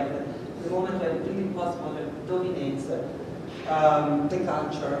 which is like the moment when really postmodern dominates the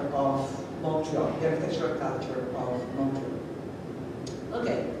culture of Montreal, the architectural culture of Montreal.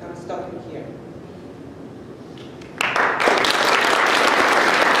 Okay, I'm stopping here.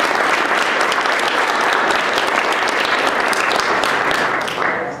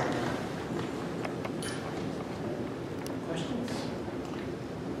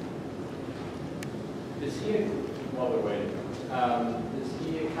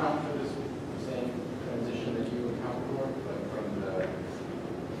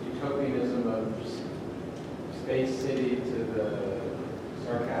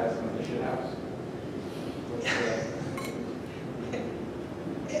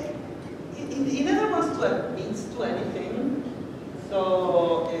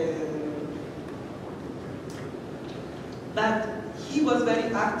 But he was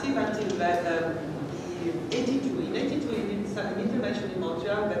very active until the 82. In 82, he did an intervention in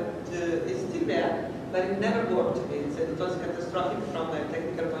Montreal that is still there, but it never worked. It was catastrophic from a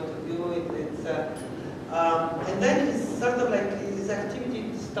technical point of view. And then his sort of like his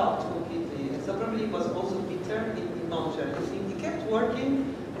activity stopped completely. So probably he was also bitter in Montreal. He kept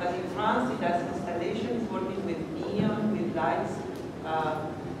working, but in France he does installations, working with neon, with lights.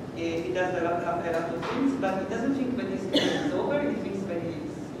 He does a lot of things, but he doesn't think when his career is over. He thinks when he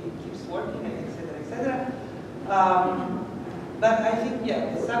keeps working, etc., etc. But I think,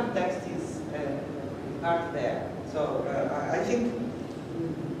 yeah, the subtext is part there. So I think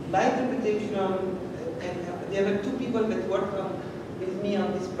my interpretation, and there were two people that worked with me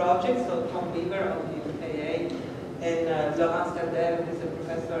on this project. So Tom Weaver of the UPAA and Laurent Stader, who is a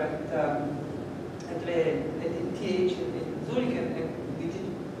professor at the TH in Zurich, and we did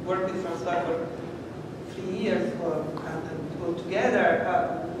work with Francois for 3 years and go together.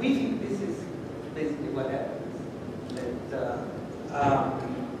 We think this is basically what happens.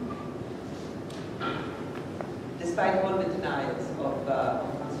 despite all the denials of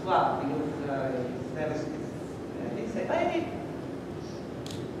François, because he said,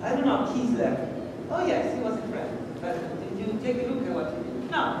 I don't know, Kiesler. Oh yes, he was a friend, but did you take a look at what he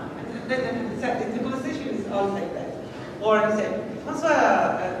did? No. The conversation is all like that. Or he said,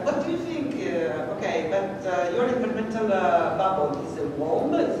 François, what do you think? Okay, but your environmental bubble is a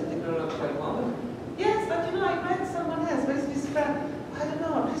womb, it's a technological womb. Yes, but you know, I met someone else. Where is this friend? I don't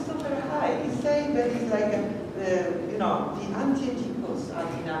know, Christopher High. He's saying that he's like, you know, the anti-Oedipus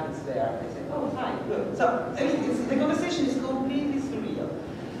dynamics there. I said, oh, fine, good. So, I mean, the conversation is completely surreal.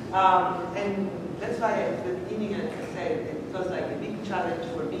 And that's why at the beginning I said it was like a big challenge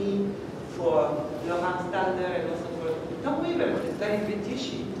for me, for Laurent Stalder, and also for Tom Weaver, who is very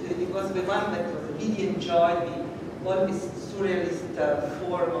Britishy. It was the one that really enjoyed all this surrealist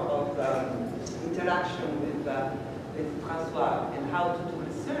form of interaction with François, and how to do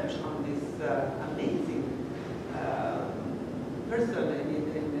research on this amazing person,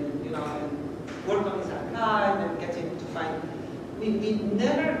 and you know, and work on his archive and getting to find. We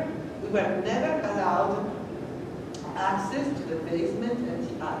were never allowed access to the basement and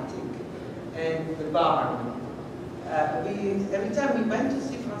the attic and the barn. Every time we went to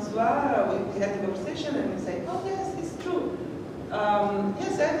see François, we had a conversation and we say, oh yes, it's true.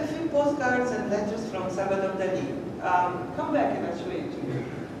 Yes, I have a few postcards and letters from Salvador Dali. Come back and I'll show it to you.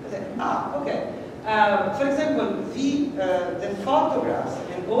 I said, okay. For example, the photographs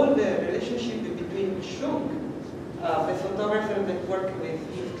and all the relationship between Schunk, the photographer that worked with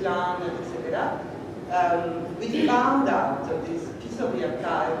Yves Klein, etc. We found out this piece of the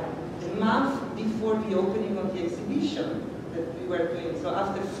archive a month before the opening of the exhibition that we were doing. So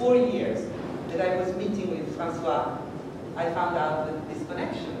after 4 years that I was meeting with François, I found out this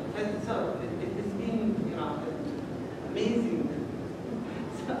connection. And so it's been, you know, amazing.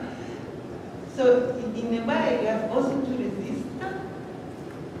 So in a way, you have also to resist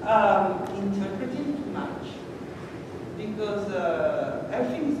interpreting too much, because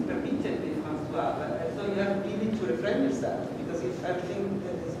everything is permitted with François. So you have really to refrain yourself, because if everything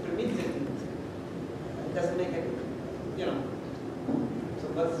that is permitted, it doesn't make it, you know. So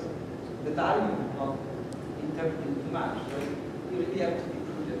what's the value of interpreting too much? So you really have to be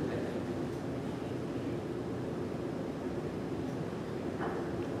prudent there.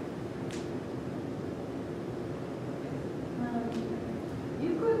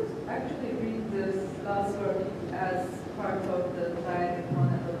 You could actually read this last work as part of the dialectic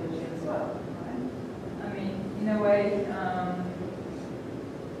monology as well, right? I mean, in a way,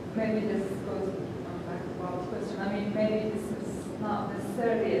 maybe this goes back to Bob's question. I mean, maybe this is not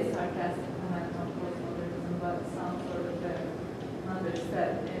necessarily a sarcastic comment on postmodernism, but some sort of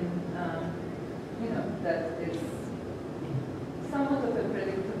understanding in, you know, that it's somewhat of a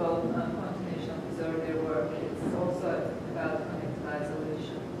predictable continuation of his earlier work. It's also about connected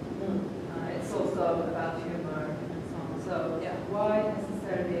isolation. It's also about humor and so on. So, yeah, why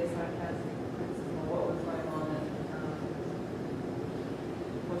necessarily a sarcastic criticism of what was going on in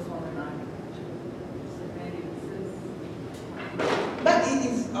postmodern architecture? So maybe this is... But it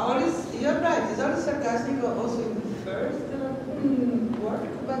is always, you're right, it's always sarcastic also in the first work,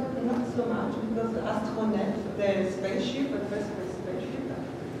 but not so much, because the astronaut, the spaceship, the first spaceship,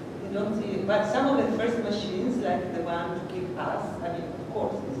 you don't see, but some of the first machines, like the one to give us, I mean, of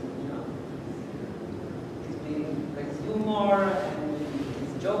course, it's being like humor and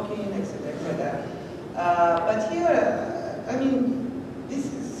it's joking, etc., etc. But here, I mean, this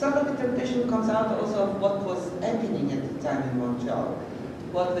sort of interpretation comes out also of what was happening at the time in Montreal.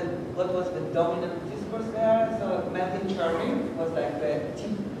 What was the dominant discourse there? So Melvin Charming was like the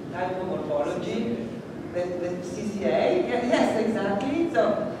typomorphology, the CCA. Yes, exactly. So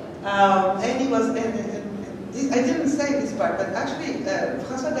and he was. I didn't say this part, but actually,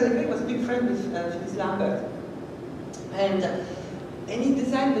 François Dallegré was a big friend with Phyllis Lambert, and he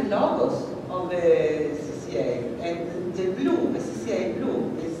designed the logos of the CCA, and the blue, the CCA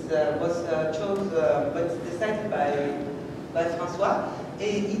blue, was decided by François.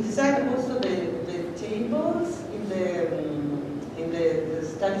 He designed also the tables in the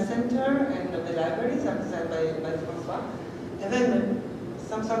study center and the libraries are designed by François, and then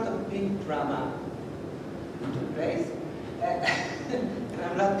some sort of big drama took place. And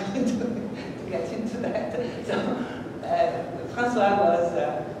I'm not going to get into that. So François was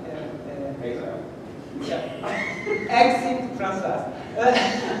exit François.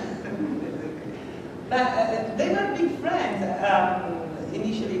 But they were big friends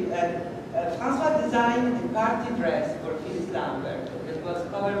initially. François designed a party dress for Phyllis Lambert. It was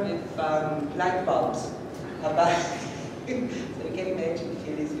covered with light bulbs. So you can imagine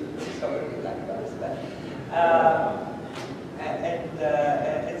Phyllis with sorry like that. But,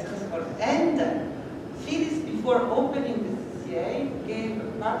 and Phyllis, before opening the CCA, gave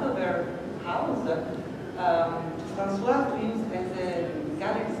part of her house to Francois to use as a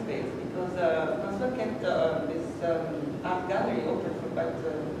gallery space, because Francois kept this art gallery open for quite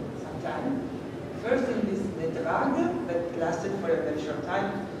some time. First in this Nedrag that lasted for a very short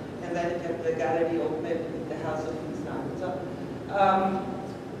time, and then he kept the gallery open in the house of Islam.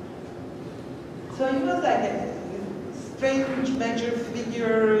 So he was like a strange major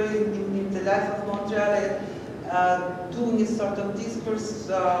figure in the life of Montreal, doing a sort of discourse,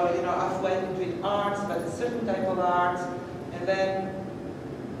 halfway between arts, but a certain type of arts, and then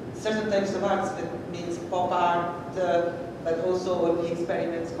certain types of arts that means pop art, but also the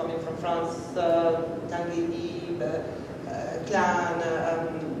experiments coming from France, Tanguy, Klein,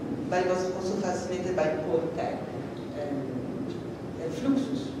 but he was also fascinated by Ponte and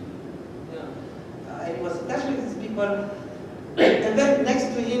Fluxus. And he was attached with these people. And then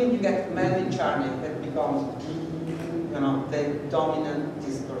next to him, you get Melvin Charnick, that becomes, the dominant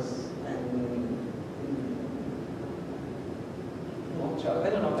discourse. And Montreal, I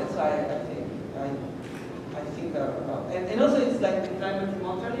don't know, that's why I think about. And also it's like the climate in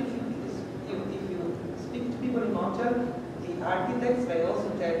Montreal, if you speak to people in Montreal, the architects, they also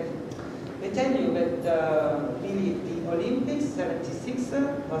tell you that really the Olympics, 76,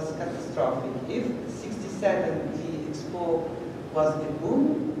 was catastrophic. If 67, the Expo was a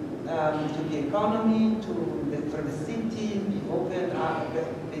boom to the economy, for the city,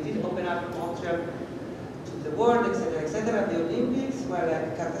 they did open up Montreal to the world, etc., etc. The Olympics were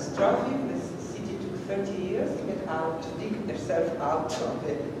like catastrophic. The city took 30 years to get out, to dig themselves out of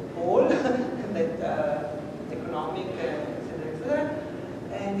the hole, that economic, etc., etc.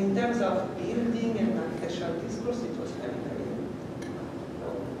 And in terms of building and architectural discourse, it was very, very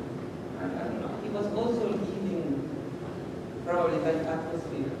low. I don't know. He was also living probably that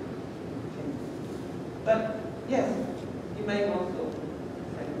atmosphere. But yes, you may also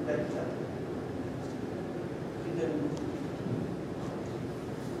say that didn't.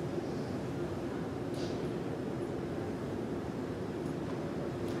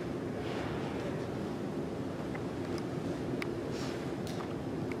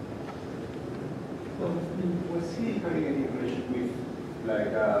 Was he having any relation with,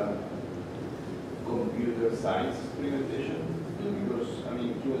 like, computer science implementation? Because,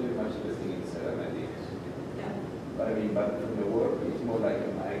 he was very much interested in cybernetics. Yeah. But from the work, it's more like a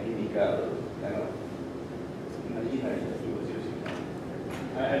chemical kind of machinery that he was using.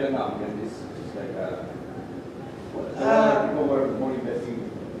 I don't know, this is like a... people were more investing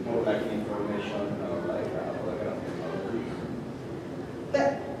more like in information or like other kind of technology.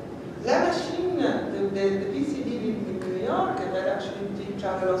 La Machine, the PCD in New York, and that actually did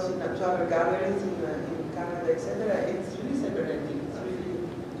travel also to other galleries in Canada, etc. It's really cybernetic. It's really,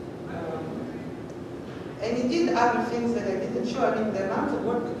 and he did other things that I didn't show. The amount of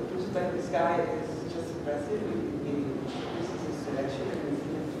work that he pushed by this guy is just impressive. This is his selection, and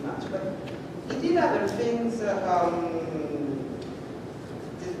it's not too much. But he did other things that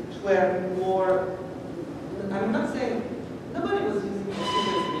were more. I'm not saying nobody was using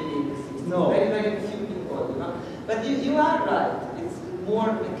computers really in the 60s. No. Very, very few people, But you are right. It's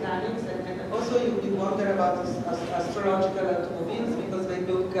more mechanics, and also you wonder about these astrological automobiles because they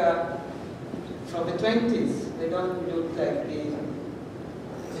look from the 20s. They don't look like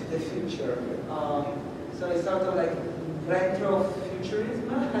the future. So it's sort of like retro-futurism,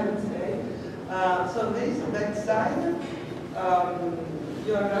 I would say. So there is that side.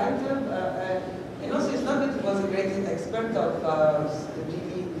 You are right. And also, it's not that he was a great expert of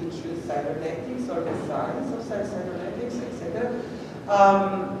really literally cybernetics or the science of cybernetics, etc.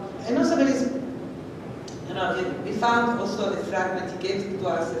 And also, there is, we found also the fragment. He gave to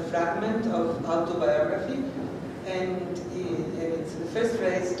us a fragment of autobiography, and it's the first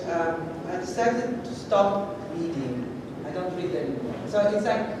phrase. I decided to stop reading. I don't read anymore. So it's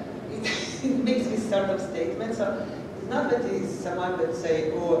like it makes this sort of statement. So it's not that he's someone that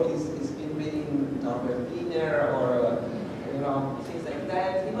say, oh, he's been reading Norbert Wiener or things like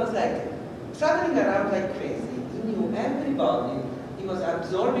that. He was like traveling around like crazy. He knew everybody. He was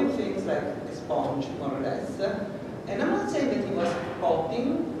absorbing things like a sponge, more or less. And I'm not saying that he was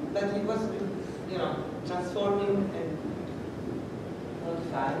copying, but he was, transforming and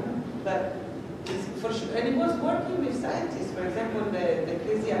modifying. But it's for sure. And he was working with scientists. For example, the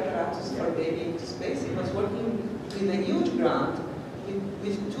crazy apparatus for baby into space. He was working with a huge grant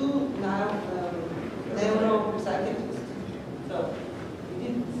with two now neuropsychiatrists. So he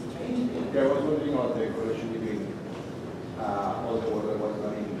did strange things. Yeah, I was wondering about the connection between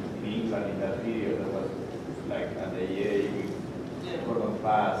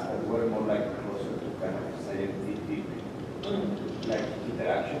fast and were more like closer to kind of scientific, like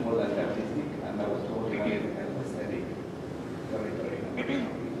interaction more than artistic, and that was more like an aesthetic territory.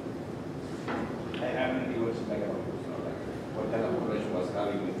 I mean, it was like what kind of relation was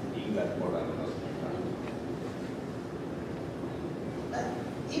having with England more than us.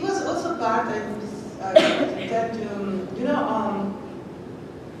 It was also part of that, you know,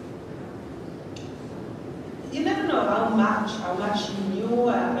 you never know how much he knew.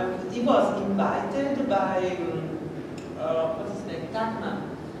 He was invited by, what's his name, Tuckman.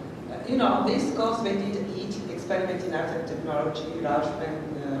 You know, on the East Coast they did each experiment in art and technology,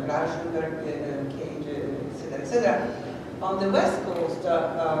 Rauschenberg, Cage, etc., etc. On the West Coast,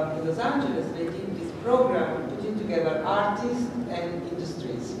 in Los Angeles, they did this program putting together artists and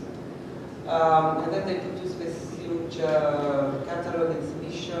industries. And then they produced this huge catalog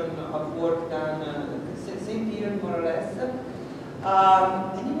exhibition of work done same period, more or less.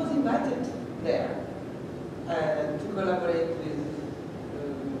 And he was invited there to collaborate with,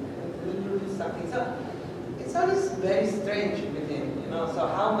 produce something. So it's always very strange with him, you know. So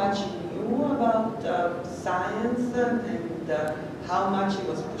how much he knew about science and how much he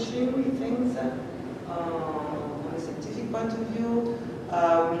was pushing things on a scientific point of view.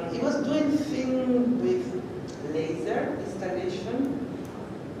 He was doing things with laser installation,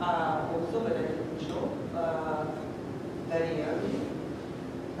 also, but I didn't show very early.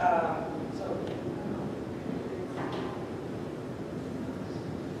 So.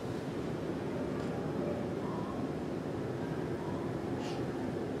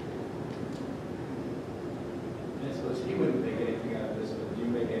 He wouldn't make anything out of this, but do you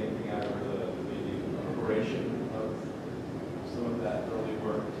make anything out of the incorporation of some of that early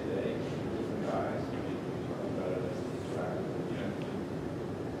work today? Different guys, I mean, we talk about it as an extractive, you know.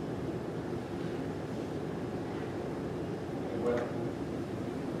 What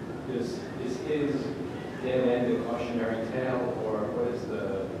is his dead end a cautionary tale, or what is the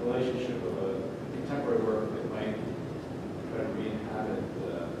relationship of a contemporary work that might try to re-inhabit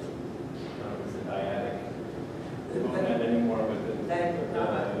the dyadic? Not anymore with the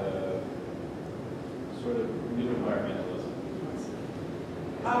sort of new environmentalism.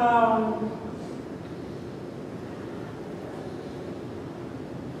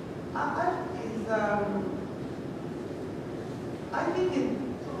 I think it,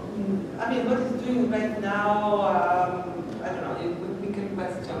 I mean, what he's doing right now, I don't know, we can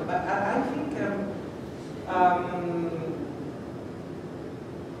question, but I think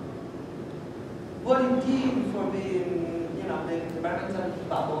what it did for the, you know, the environmental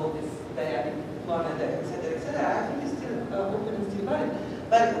bubble, this dyadic one, etc., I think it's still open and still valid.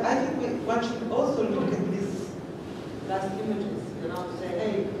 But I think one should also look at these last images, you know, to say,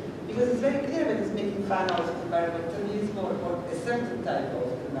 hey, because it's very clear that it's making fun of environmentalism or a certain type of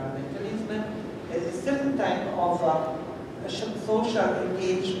environmentalism, a certain type of social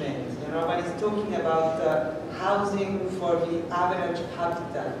engagement, you know, when it's talking about housing for the average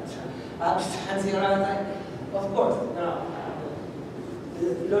habitant. You know, of course, you know,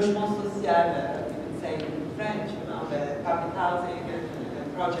 logement social, you can say in French, you know, the public housing and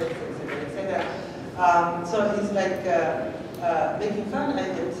projects, etc., etc. So it's like making fun, I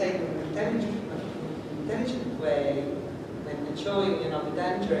would say, in an intelligent way, and showing, you know, the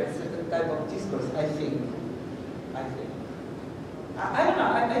danger in certain type of discourse. I think. I don't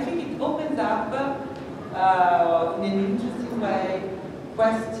know. I think it opens up in an interesting way.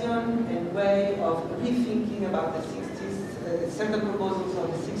 Question and way of rethinking about the 60s, certain proposals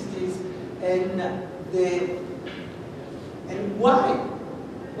of the 60s, and why?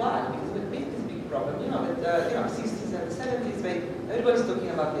 Because we make this big problem, you know, that 60s and the 70s, everybody's talking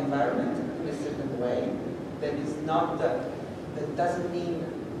about the environment in a certain way. That is not that doesn't mean,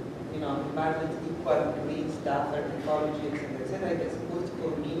 you know, environment equal green stuff, ecology, etc. It has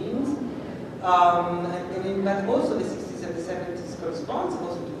multiple meanings, but also the 60s and the 70s corresponds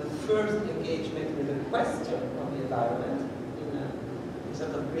also to the first engagement with the question of the environment in a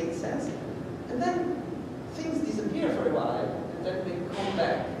sort of great sense. And then things disappear for a while, and then they come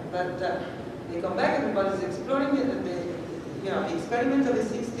back. But they come back, everybody's exploring it, the experiment of the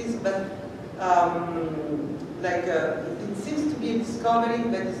 60s, but it seems to be a discovery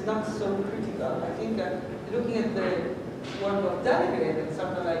that is not so critical. I think looking at the work of Daniel and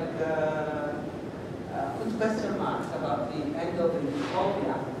sort of like put question marks about the end of the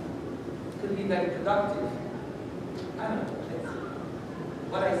utopia could be very productive. I don't know, that's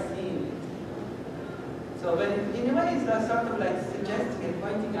what I see in it. So, but in a way, it's sort of like suggesting and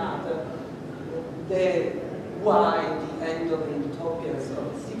pointing out why the end of the utopias of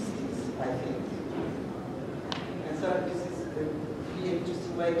the 60s, I think. And so this is really interesting.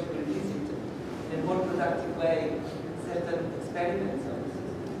 way to revisit, in a more productive way, certain experiments of